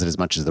left does it as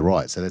much as the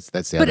right, so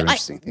that's the other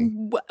interesting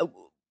thing.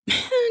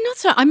 Not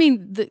so. I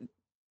mean,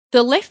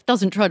 the left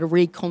doesn't try to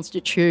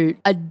reconstitute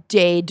a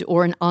dead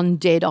or an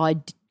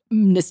undead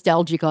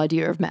nostalgic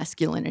idea of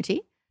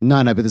masculinity.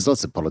 No, but there's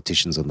lots of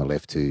politicians on the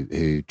left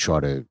who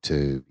try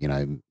to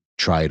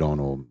trade on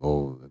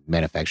or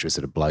manufacture a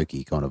sort of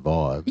blokey kind of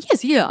vibe.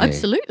 Yes,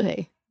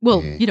 absolutely.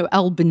 Well,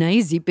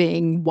 Albanese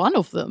being one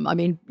of them. I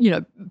mean,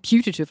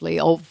 putatively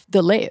of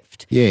the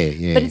left.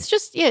 Yeah. But it's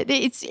just,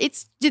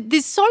 it's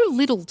there's so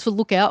little to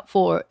look out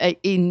for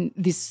in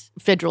this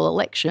federal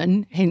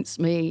election. Hence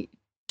me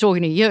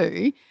talking to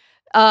you.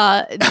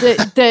 Because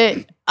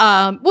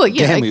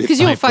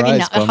you're fucking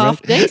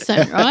half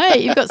decent,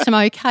 right? You've got some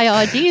okay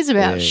ideas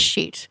about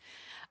shit.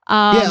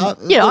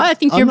 I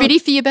think I'm you're a not-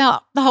 bit iffy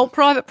about the whole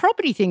private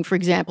property thing, for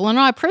example, and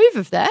I approve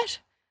of that.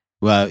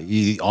 Well,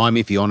 I'm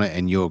iffy on it,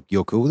 and you're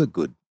cool with it.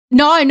 Good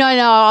No,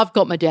 I've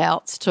got my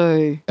doubts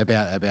too.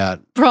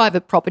 about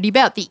Private property,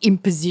 about the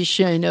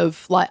imposition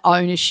of like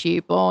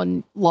ownership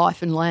on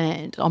life and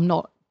land. I'm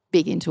not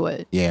big into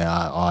it.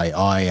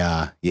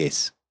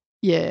 yes.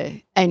 Yeah,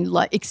 and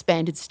like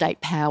expanded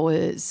state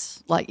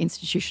powers, like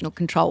institutional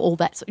control, all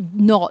that.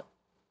 Not.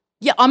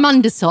 Yeah, I'm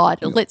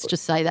undecided. Let's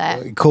just say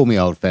that. Call me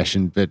old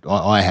fashioned, but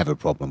I have a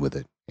problem with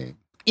it. Yeah.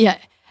 Yeah.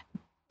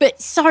 But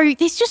so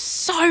there's just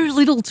so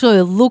little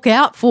to look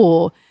out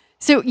for.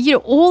 So,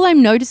 all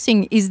I'm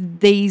noticing is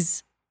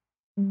these,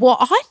 what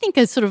I think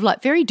are sort of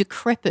like very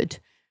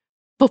decrepit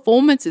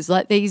performances,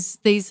 like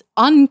these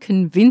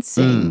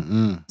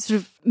unconvincing sort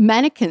of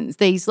mannequins,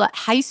 these like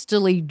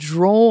hastily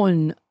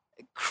drawn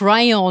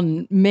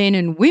crayon men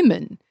and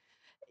women,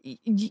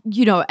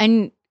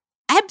 and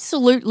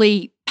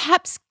absolutely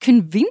perhaps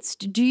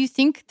convinced. Do you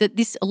think that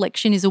this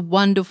election is a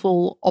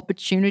wonderful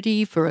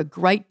opportunity for a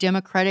great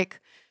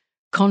democratic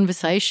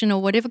conversation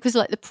or whatever? Because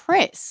like the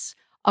press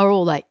are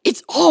all like,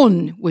 it's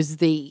on, was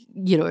the,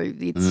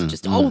 it's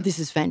just, this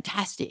is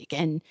fantastic.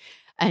 And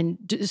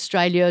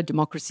Australia,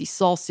 democracy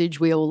sausage,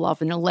 we all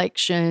love an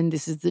election.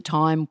 This is the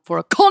time for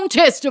a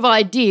contest of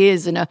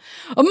ideas and a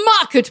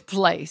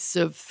marketplace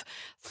of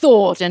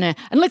thought and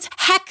let's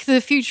hack the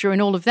future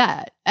and all of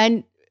that.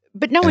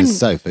 But no one. It's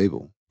so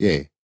feeble.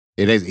 Yeah.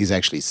 It is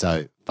actually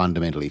so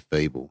fundamentally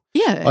feeble.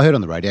 Yeah. I heard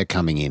on the radio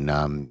coming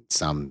in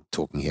some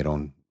talking head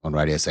on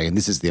radio saying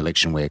this is the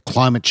election where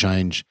climate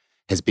change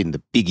has been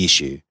the big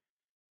issue.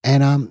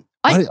 And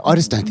I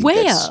just don't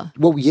think that's...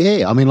 Well,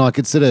 yeah. I mean, like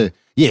it's sort of...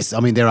 Yes, I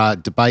mean, there are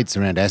debates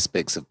around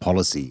aspects of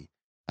policy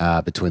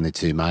between the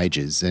two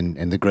majors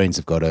and the Greens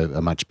have got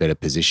a much better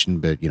position,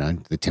 but, the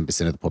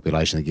 10% of the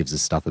population that gives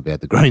us stuff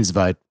about the Greens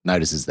vote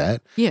notices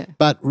that. Yeah.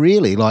 But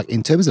really, like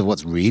in terms of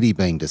what's really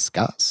being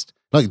discussed,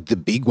 like the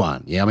big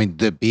one,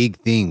 the big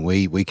thing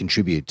we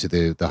contribute to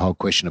the whole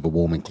question of a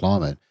warming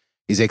climate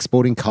is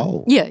exporting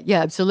coal.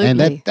 Yeah,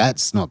 absolutely. And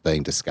that's not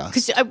being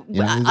discussed.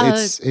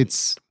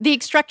 It's the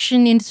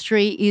extraction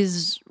industry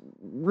is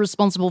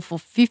responsible for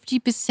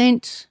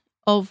 50%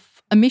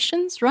 of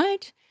emissions,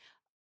 right?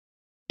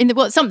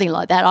 Something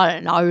like that. I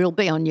don't know. It'll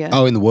be on your.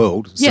 Oh, in the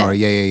world. Yeah. Sorry.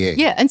 Yeah.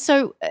 Yeah, and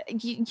so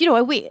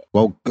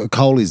Well,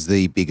 coal is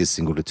the biggest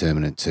single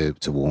determinant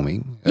to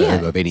warming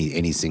of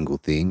any single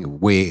thing.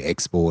 We're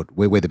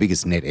the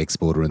biggest net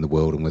exporter in the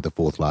world, and we're the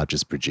fourth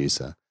largest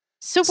producer.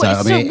 So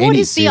what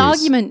is the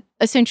argument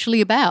essentially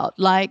about?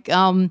 Like,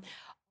 the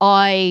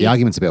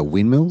argument's about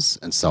windmills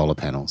and solar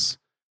panels,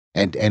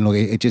 and look,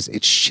 it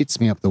shits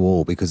me up the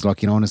wall because,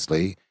 like,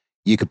 honestly,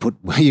 you could put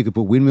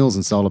windmills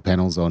and solar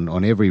panels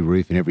on every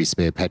roof in every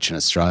spare patch in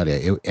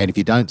Australia, and if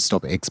you don't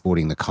stop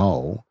exporting the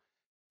coal,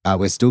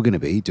 we're still going to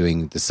be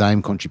doing the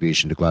same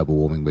contribution to global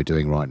warming we're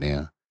doing right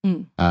now.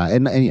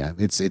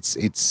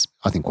 It's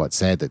I think quite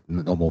sad that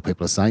not more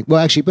people are saying. Well,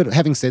 actually, but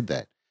having said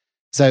that.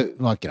 So,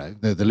 like,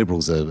 the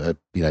Liberals are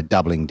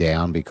doubling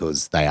down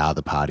because they are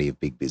the party of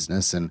big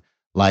business, and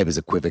Labor's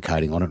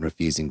equivocating on it and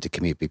refusing to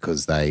commit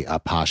because they are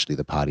partially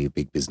the party of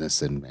big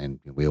business, and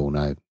we all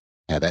know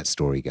how that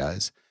story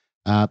goes.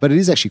 But it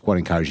is actually quite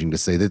encouraging to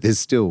see that there's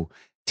still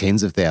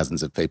tens of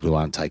thousands of people who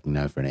aren't taking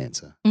no for an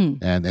answer.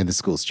 And the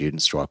school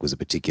student strike was a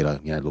particular,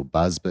 little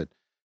buzz, but,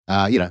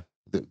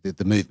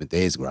 the movement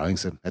there is growing,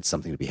 so that's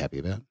something to be happy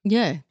about.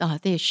 Yeah,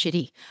 they're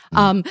shitty.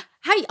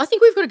 Hey, I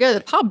think we've got to go to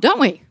the pub, don't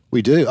we?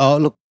 We do. Oh,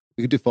 look,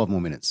 we could do 5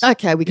 more minutes.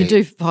 Okay, we can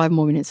do 5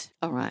 more minutes.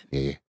 All right.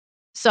 Yeah.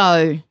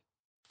 So,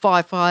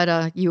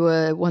 firefighter, you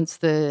were once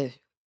the,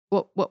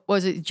 what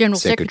was it, General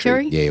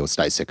Secretary? Yeah, or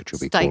State Secretary,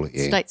 we call it,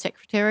 yeah. State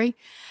Secretary.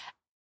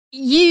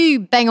 You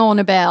bang on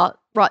about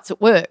rights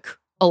at work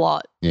a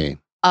lot. Yeah.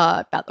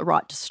 About the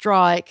right to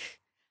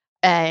strike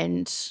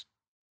and,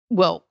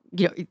 well,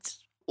 it's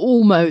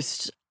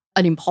almost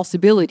an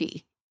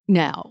impossibility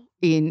now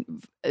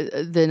in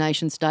the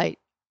nation state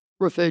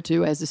referred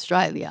to as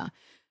Australia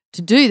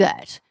to do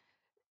that.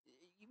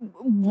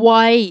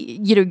 Why,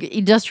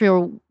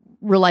 industrial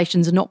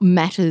relations are not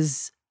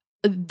matters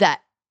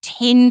that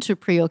tend to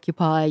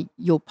preoccupy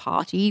your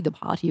party, the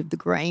party of the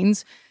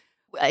Greens.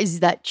 Is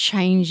that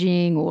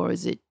changing, or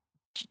is it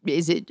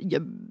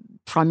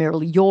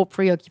primarily your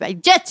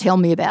preoccupation? Just tell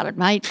me about it,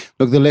 mate.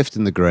 Look, the left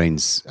and the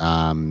Greens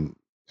are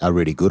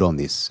really good on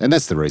this, and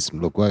that's the reason.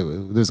 Look,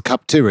 there's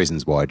two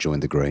reasons why I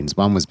joined the Greens.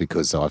 One was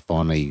because I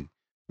finally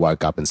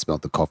woke up and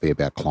smelt the coffee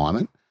about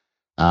climate,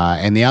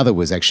 and the other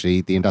was actually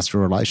the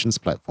industrial relations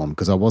platform,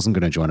 because I wasn't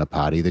going to join a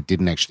party that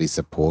didn't actually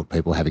support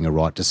people having a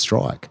right to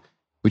strike,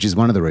 which is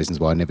one of the reasons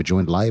why I never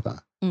joined Labor.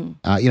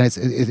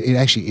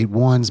 It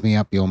winds me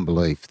up beyond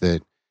belief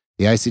that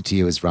the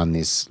ACTU has run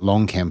this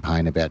long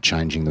campaign about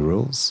changing the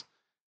rules,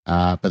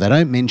 but they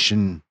don't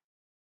mention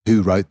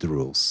who wrote the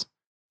rules.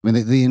 I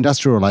mean, the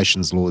industrial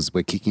relations laws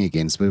we're kicking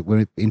against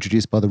were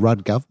introduced by the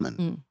Rudd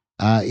government.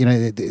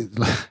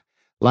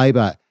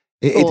 Labor,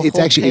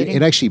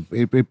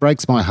 it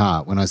breaks my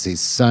heart when I see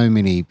so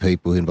many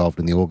people involved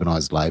in the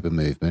organised labour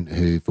movement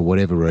who, for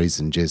whatever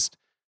reason, just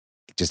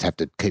just have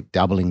to keep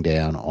doubling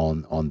down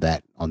on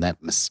that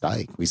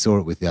mistake. We saw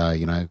it with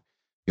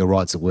your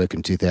rights at work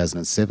in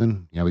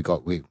 2007. We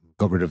got rid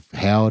of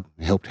Howard,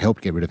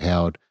 helped get rid of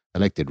Howard,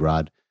 elected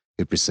Rudd,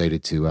 who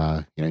proceeded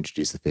to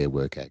introduce the Fair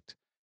Work Act.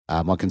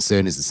 My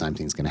concern is the same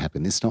thing's going to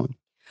happen this time.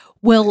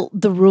 Well,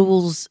 the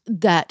rules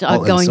that are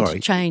going to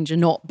change are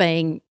not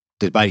being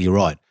debate. You're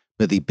right.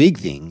 But the big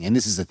thing, and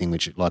this is the thing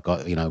which,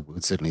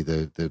 certainly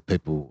the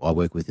people I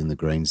work with in the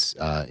Greens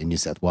in New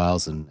South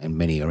Wales and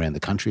many around the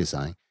country are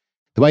saying,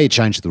 the way you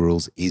change the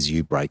rules is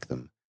you break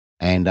them.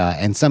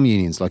 And some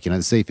unions, like, the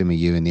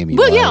CFMEU and the MUA.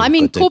 Well, yeah, I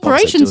mean,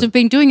 corporations have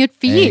been doing it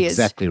for years.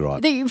 Exactly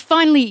right. They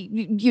finally,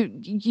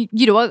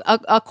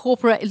 a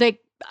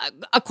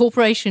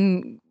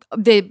corporation,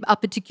 there are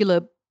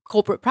particular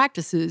corporate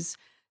practices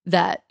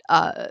that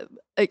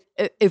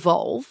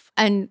evolve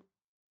and,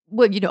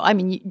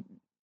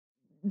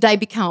 they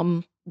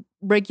become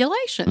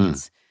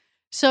regulations.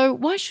 So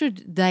why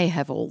should they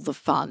have all the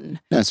fun?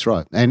 That's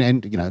right.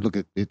 And look,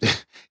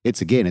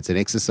 it's an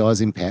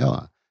exercise in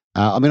power.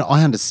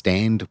 I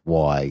understand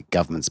why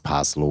governments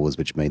pass laws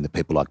which mean that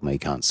people like me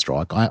can't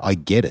strike. I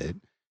get it.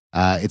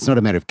 It's not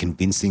a matter of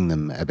convincing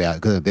them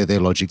because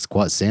their logic's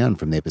quite sound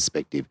from their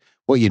perspective.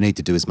 What you need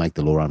to do is make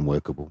the law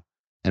unworkable.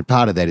 And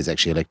part of that is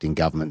actually electing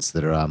governments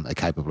that are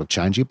capable of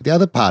changing it. But the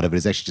other part of it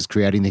is actually just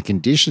creating the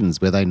conditions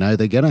where they know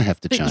they're going to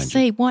have to change it. But you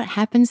see, what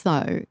happens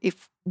though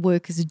if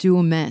workers do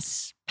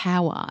amass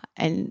power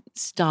and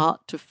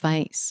start to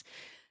face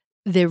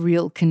their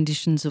real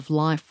conditions of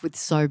life with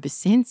sober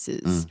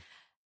senses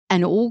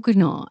and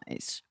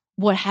organise,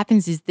 what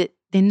happens is that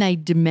then they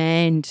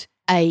demand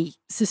a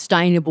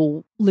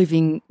sustainable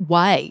living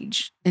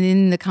wage and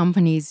then the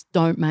companies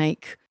don't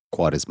make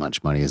quite as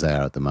much money as they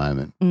are at the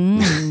moment.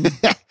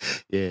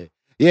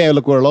 Yeah.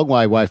 Look, we're a long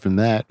way away from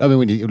that. I mean,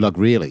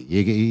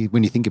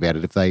 when you think about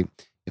it, if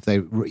they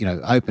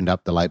opened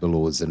up the labour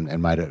laws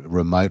and made it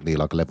remotely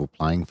like a level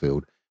playing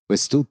field, we're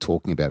still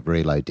talking about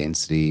very low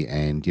density,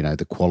 and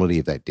the quality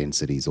of that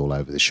density is all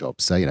over the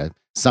shop. So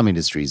some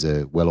industries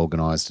are well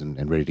organised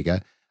and ready to go.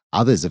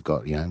 Others have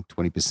got 20%,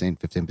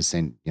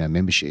 15%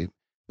 membership,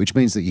 which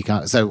means that you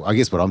can't. So I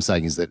guess what I'm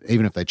saying is that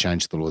even if they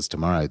change the laws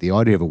tomorrow, the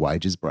idea of a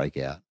wages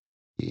breakout,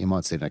 you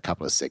might see it in a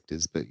couple of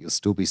sectors, but you'll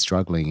still be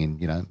struggling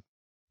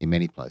in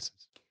many places.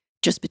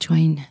 Just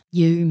between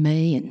you,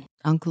 me and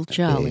Uncle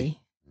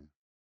Charlie,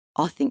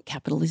 I think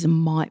capitalism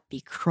might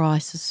be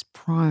crisis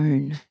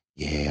prone.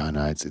 Yeah, I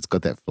know. It's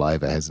got that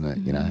flavour,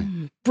 hasn't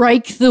it,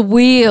 Break the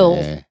wheel,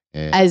 Yeah.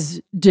 as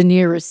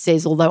Daenerys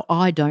says, although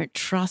I don't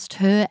trust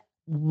her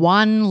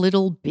one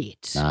little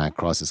bit. No,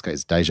 crisis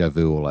case, deja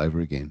vu all over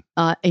again.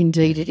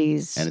 Indeed it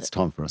is. And it's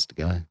time for us to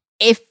go.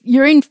 If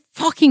you're in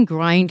fucking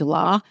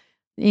Grindler,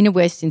 in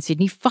Western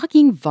Sydney,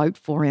 fucking vote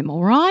for him,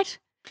 all right?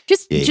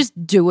 Just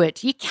do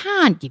it. You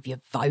can't give your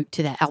vote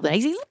to that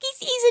Albanese. Look,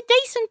 he's a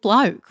decent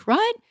bloke,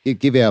 right? You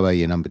give our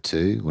your number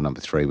 2 or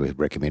number 3 we're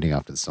recommending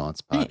after the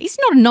science part. He's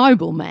not a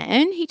noble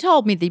man. He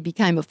told me that he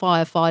became a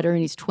firefighter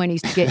in his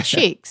 20s to get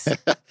chicks.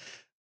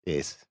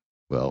 Yes.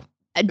 Well.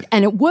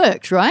 And it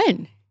worked,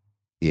 right?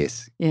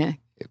 Yes. Yeah.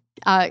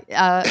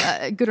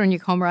 Good on you,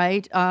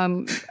 comrade.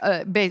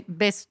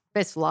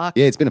 Best luck.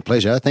 Yeah, it's been a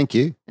pleasure. Thank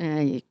you.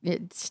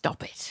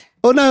 Stop it.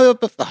 Oh, no.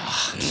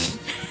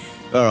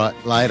 All right,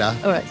 later.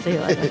 All right, see you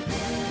later.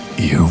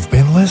 You've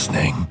been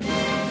listening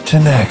to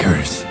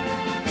Knackers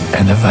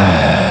and the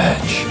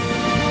Vag.